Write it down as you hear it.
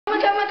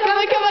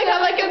like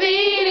I'm a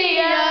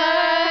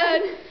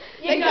chameleon.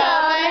 You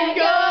come and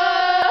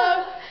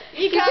go.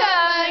 You come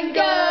and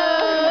go.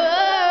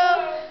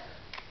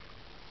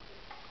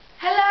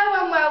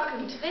 Hello and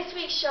welcome to this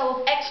week's show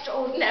of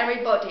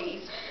Extraordinary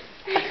Bodies.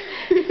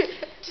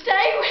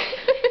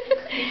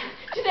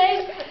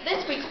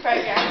 This week's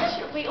programme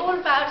should be all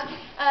about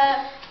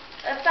a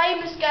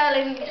famous girl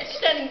in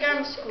Stirling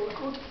Grammar School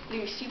called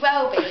Lucy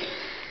Wellby.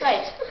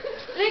 Right,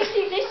 this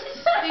is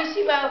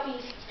Lucy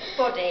Welby's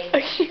body.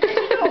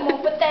 It's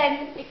normal, but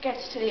then it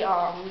gets to the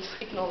arms.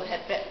 Ignore the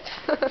head bit.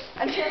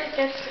 Until it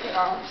gets to the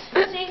arms.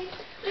 See,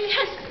 it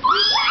has.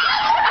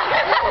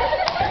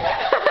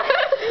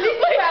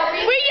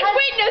 We just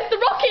witnessed the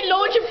rocket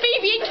launch of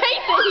Phoebe and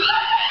Katie.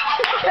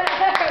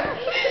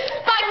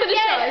 Back to the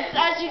show.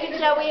 As you can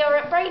tell, we are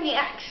at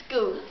Brainiac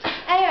School.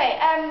 Anyway,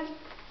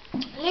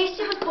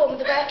 Lucy was born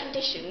with a rare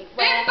condition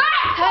where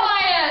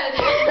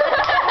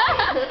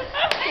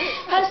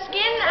her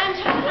skin and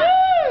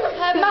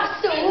her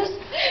muscles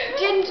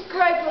didn't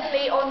grow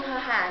properly on her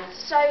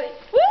hands,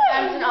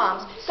 hands and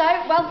arms. So,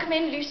 welcome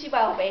in Lucy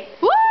Wellby.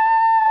 Woo!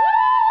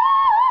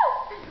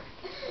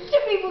 Do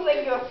people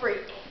think you're a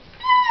freak?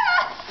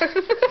 Yes!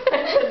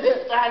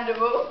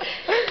 Understandable.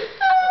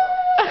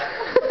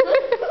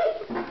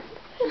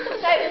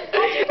 So, how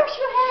do you brush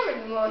your hair in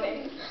the morning?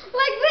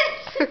 Like this!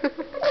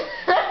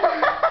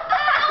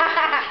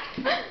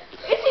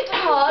 Is it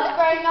hard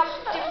growing up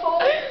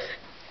deformed?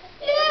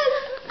 Yes!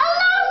 I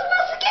lost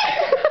my skin!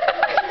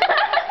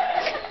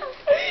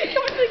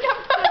 Come on to the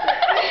camera.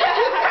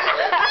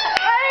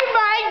 Oh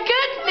my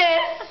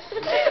goodness!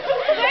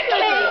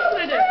 Quickly!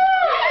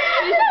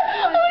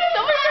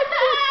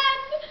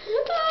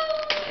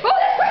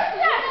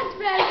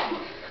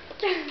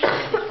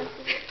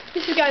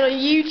 This is going on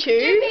YouTube.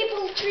 Do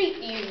people treat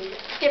you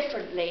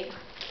differently?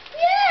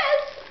 Yes!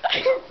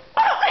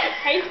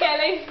 Hey,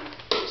 Skelly.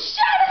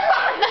 Shut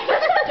up!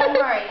 Don't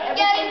worry.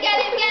 Get it!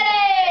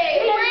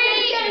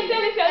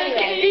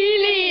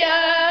 Alien,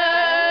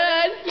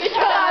 you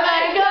come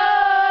and go.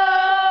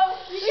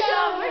 You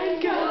come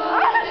and go.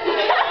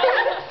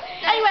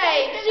 Anyway,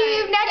 see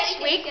you next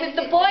week with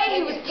the boy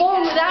who was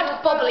born without a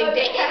bobbly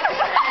dick.